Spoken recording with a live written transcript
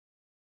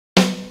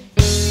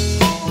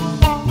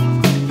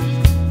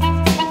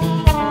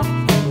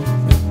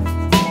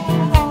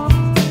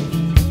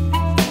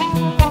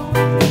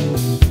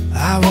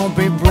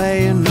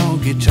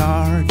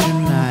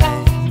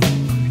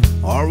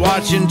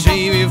watching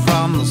TV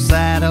from the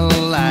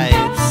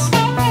satellites.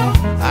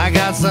 I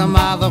got some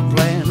other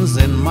plans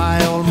in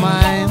my old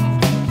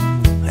mind.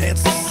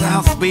 It's a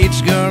South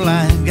Beach girl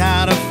I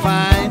gotta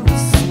find.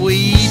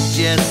 Sweet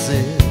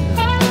Jessie,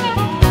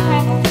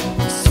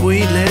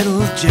 sweet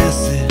little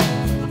Jessie,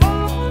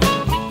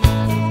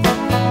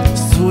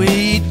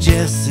 sweet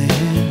Jessie,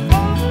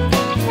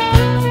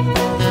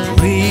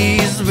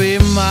 please be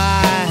mine.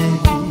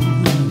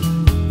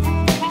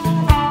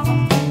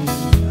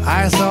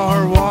 I saw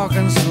her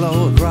walking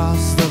slow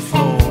across the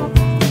floor.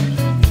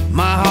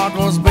 My heart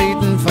was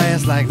beating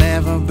fast like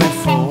never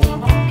before.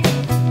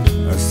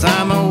 Her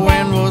summer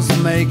wind was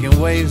making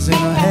waves in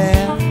her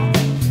hair.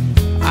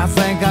 I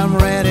think I'm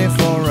ready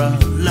for a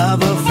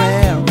love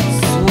affair.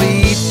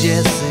 Sweet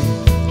Jessie,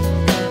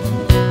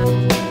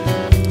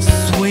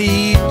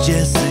 sweet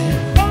Jessie,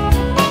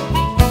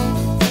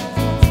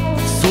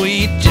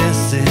 sweet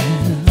Jessie,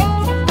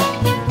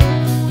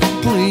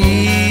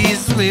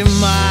 please be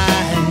mine.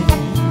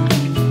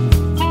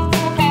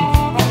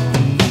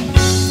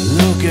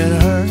 Look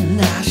at her,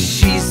 now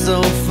she's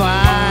so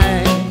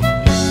fine,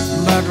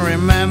 but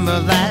remember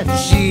that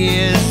she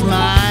is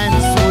mine.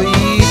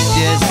 Sweet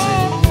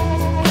Jessie,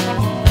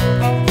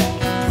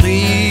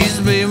 please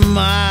be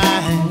mine.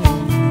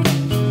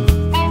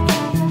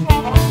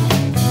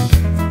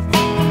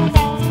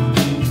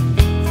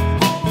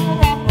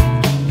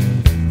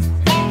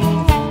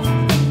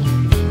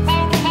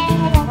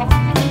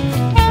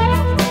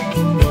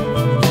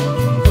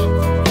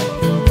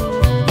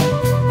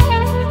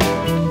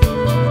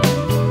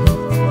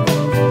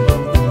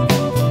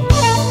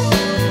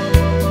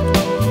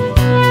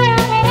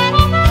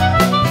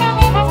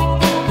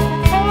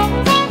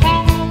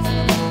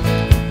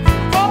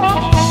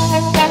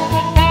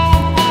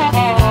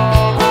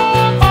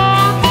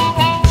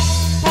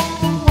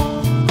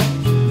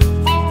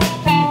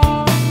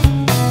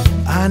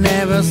 I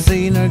never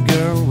seen a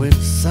girl with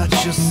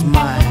such a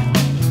smile.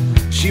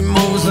 She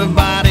moves her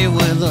body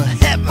with a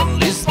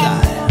heavenly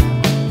style.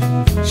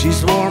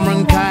 She's warm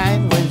and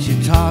kind when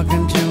she's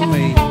talking to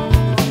me.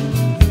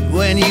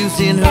 When you've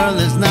seen her,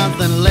 there's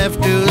nothing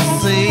left to